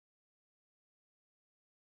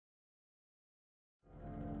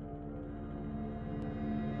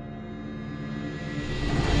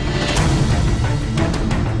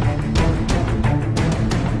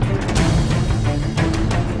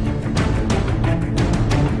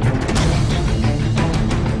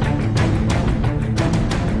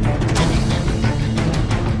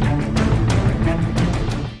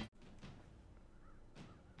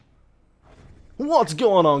What's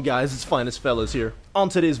going on, guys? It's Finest Fellaz here. On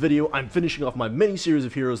today's video, I'm finishing off my mini-series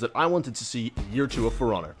of heroes that I wanted to see in Year 2 of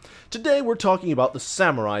For Honor. Today, we're talking about the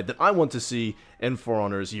Samurai that I want to see in For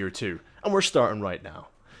Honor's Year 2, and we're starting right now.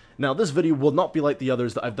 Now, this video will not be like the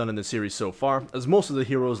others that I've done in the series so far, as most of the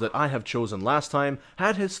heroes that I have chosen last time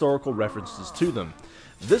had historical references to them.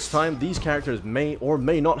 This time, these characters may or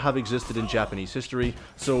may not have existed in Japanese history,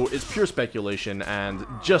 so it's pure speculation and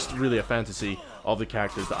just really a fantasy of the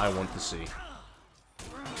characters that I want to see.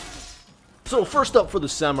 So first up for the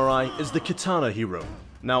Samurai is the Katana hero.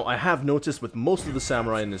 Now, I have noticed with most of the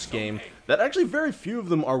Samurai in this game that actually very few of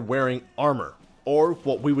them are wearing armor, or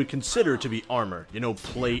what we would consider to be armor, you know,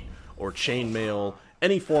 plate or chainmail,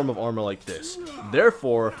 any form of armor like this.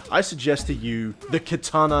 Therefore, I suggest to you the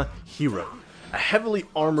Katana hero, a heavily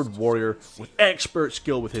armored warrior with expert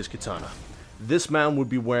skill with his katana. This man would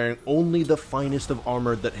be wearing only the finest of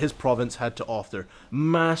armor that his province had to offer.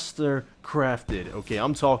 Master crafted, okay?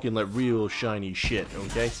 I'm talking like real shiny shit,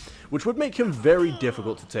 okay? Which would make him very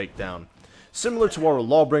difficult to take down. Similar to our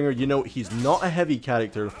Lawbringer, you know, he's not a heavy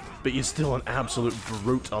character, but he's still an absolute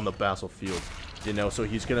brute on the battlefield. You know, so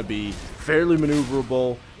he's going to be fairly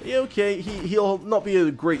maneuverable. Yeah, okay, he'll not be a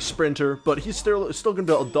great sprinter, but he's still going to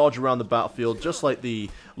be able to dodge around the battlefield, just like the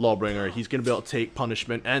Lawbringer. He's going to be able to take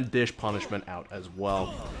punishment and dish punishment out as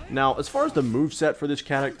well. Now, as far as the moveset for this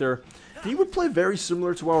character, he would play very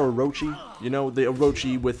similar to our Orochi. You know, the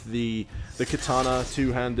Orochi with the katana,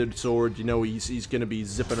 two-handed sword. You know, he's going to be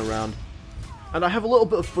zipping around. And I have a little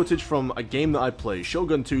bit of footage from a game that I play,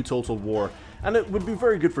 Shogun 2 Total War, and it would be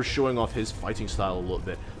very good for showing off his fighting style a little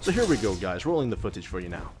bit. So here we go, guys, rolling the footage for you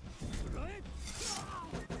now.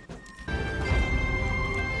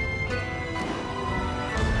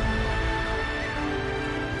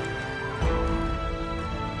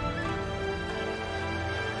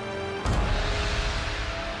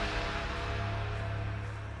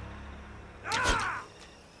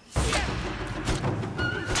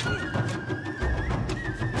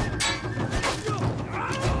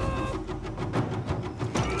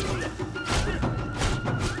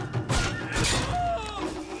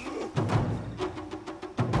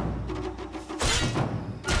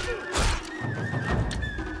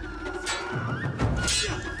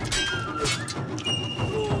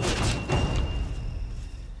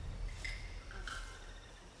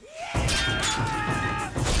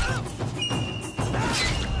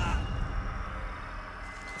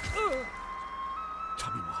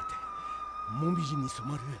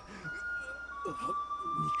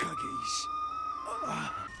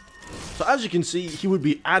 So as you can see, he would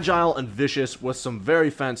be agile and vicious with some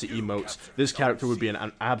very fancy emotes. This character would be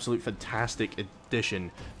an absolute fantastic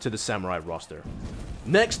addition to the Samurai roster.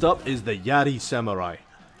 Next up is the Yari Samurai.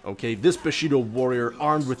 Okay, this Bushido warrior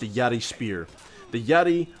armed with the Yari spear. The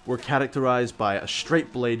Yari were characterized by a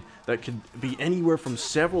straight blade that could be anywhere from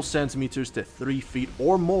several centimeters to 3 feet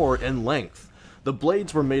or more in length. The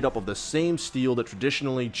blades were made up of the same steel that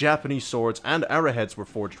traditionally Japanese swords and arrowheads were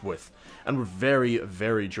forged with, and were very,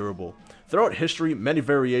 very durable. Throughout history, many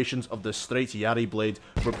variations of the straight Yari blade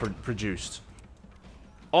were produced,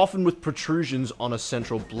 often with protrusions on a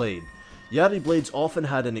central blade. Yari blades often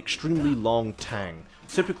had an extremely long tang.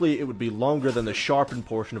 Typically, it would be longer than the sharpened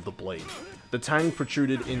portion of the blade. The tang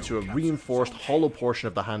protruded into a reinforced hollow portion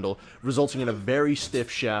of the handle, resulting in a very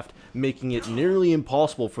stiff shaft, making it nearly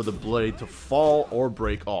impossible for the blade to fall or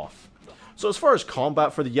break off. So as far as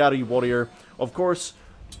combat for the Yari warrior, of course,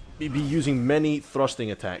 you'd be using many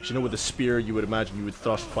thrusting attacks. You know, with the spear, you would imagine you would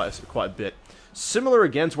thrust quite a bit. Similar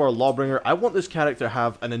again to our Lawbringer, I want this character to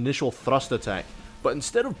have an initial thrust attack. But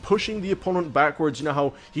instead of pushing the opponent backwards, you know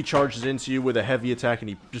how he charges into you with a heavy attack and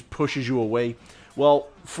he just pushes you away? Well,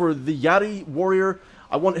 for the Yari warrior,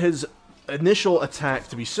 I want his initial attack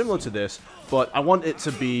to be similar to this, but I want it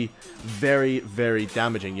to be very, very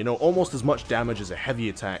damaging. You know, almost as much damage as a heavy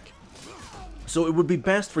attack. So it would be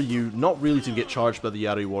best for you not really to get charged by the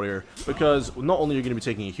Yari warrior, because not only are you going to be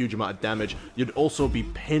taking a huge amount of damage, you'd also be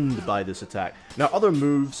pinned by this attack. Now, other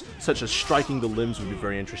moves, such as striking the limbs, would be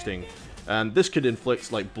very interesting. And this could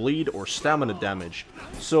inflict like bleed or stamina damage.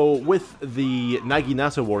 So with the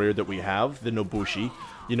Naginata warrior that we have, the Nobushi,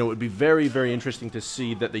 you know, it would be very, very interesting to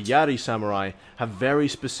see that the Yari samurai have very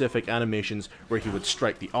specific animations where he would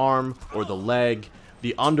strike the arm or the leg,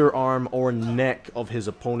 the underarm or neck of his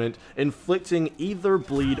opponent, inflicting either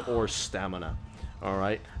bleed or stamina.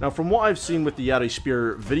 Alright, now from what I've seen with the Yari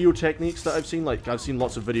Spear video techniques that I've seen, like I've seen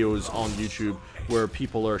lots of videos on YouTube where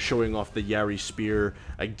people are showing off the Yari Spear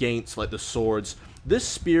against like the swords. This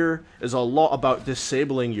spear is a lot about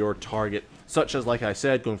disabling your target, such as, like I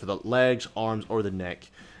said, going for the legs, arms, or the neck.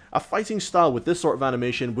 A fighting style with this sort of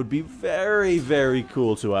animation would be very, very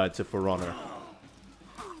cool to add to For Honor.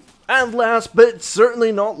 And last but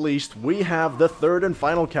certainly not least, we have the third and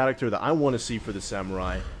final character that I want to see for the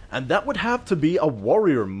samurai, and that would have to be a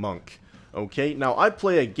warrior monk. Okay, now I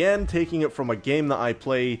play again, taking it from a game that I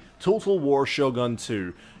play, Total War Shogun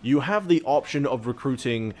 2. You have the option of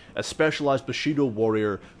recruiting a specialized Bushido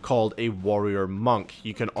warrior called a warrior monk.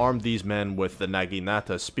 You can arm these men with the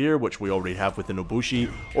Naginata spear, which we already have with the Nobushi,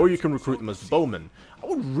 or you can recruit them as bowmen. I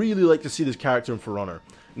would really like to see this character in For Honor.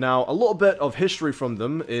 Now, a little bit of history from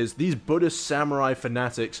them is these Buddhist samurai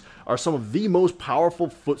fanatics are some of the most powerful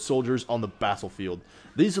foot soldiers on the battlefield.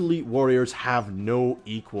 These elite warriors have no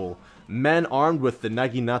equal. Men armed with the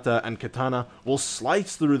Naginata and Katana will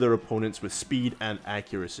slice through their opponents with speed and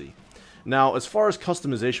accuracy. Now, as far as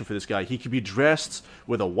customization for this guy, he could be dressed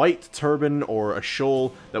with a white turban or a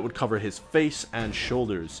shawl that would cover his face and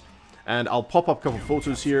shoulders. And I'll pop up a couple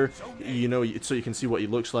photos here, you know, so you can see what he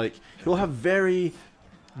looks like. He'll have very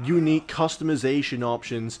unique customization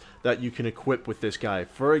options that you can equip with this guy.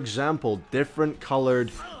 For example, different colored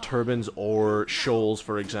turbans or shawls,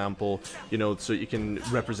 for example, you know, so you can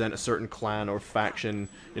represent a certain clan or faction,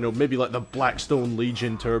 you know, maybe like the Blackstone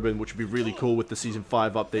Legion turban, which would be really cool with the Season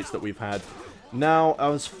 5 updates that we've had. Now,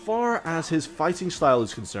 as far as his fighting style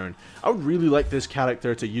is concerned, I would really like this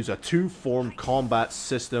character to use a two-form combat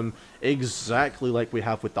system exactly like we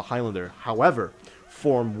have with the Highlander. However,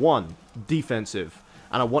 Form 1, defensive,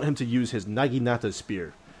 and I want him to use his Naginata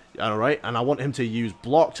spear. Alright, and I want him to use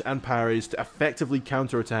blocks and parries to effectively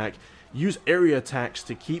counterattack, use area attacks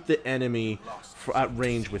to keep the enemy at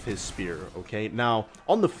range with his spear, okay? Now,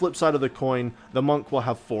 on the flip side of the coin, the monk will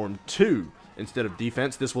have Form 2. Instead of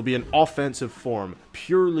defense, this will be an offensive form,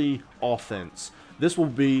 purely offense. This will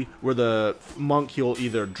be where the monk, he'll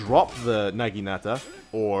either drop the Naginata,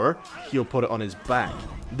 or he'll put it on his back.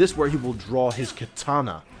 This where he will draw his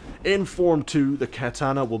katana. In Form 2, the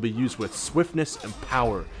katana will be used with swiftness and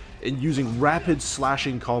power, in using rapid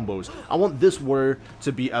slashing combos. I want this warrior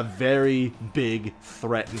to be a very big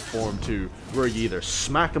threat in Form 2, where you either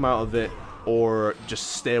smack him out of it, or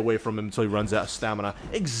just stay away from him until he runs out of stamina,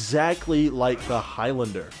 exactly like the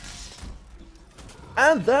Highlander.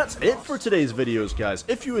 And that's it for today's videos, guys.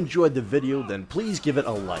 If you enjoyed the video, then please give it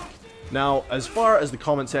a like. Now, as far as the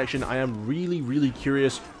comment section, I am really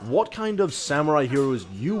curious what kind of samurai heroes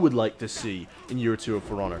you would like to see in Year 2 of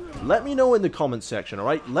For Honor. Let me know in the comment section,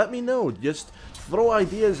 alright? Let me know. Just throw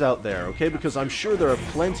ideas out there, okay? Because I'm sure there are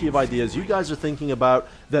plenty of ideas you guys are thinking about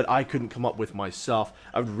that I couldn't come up with myself.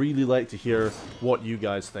 I would really like to hear what you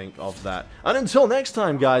guys think of that. And until next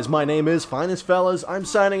time, guys, my name is Finest Fellas. I'm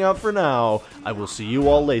signing out for now. I will see you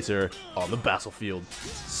all later on the battlefield.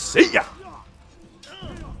 See ya!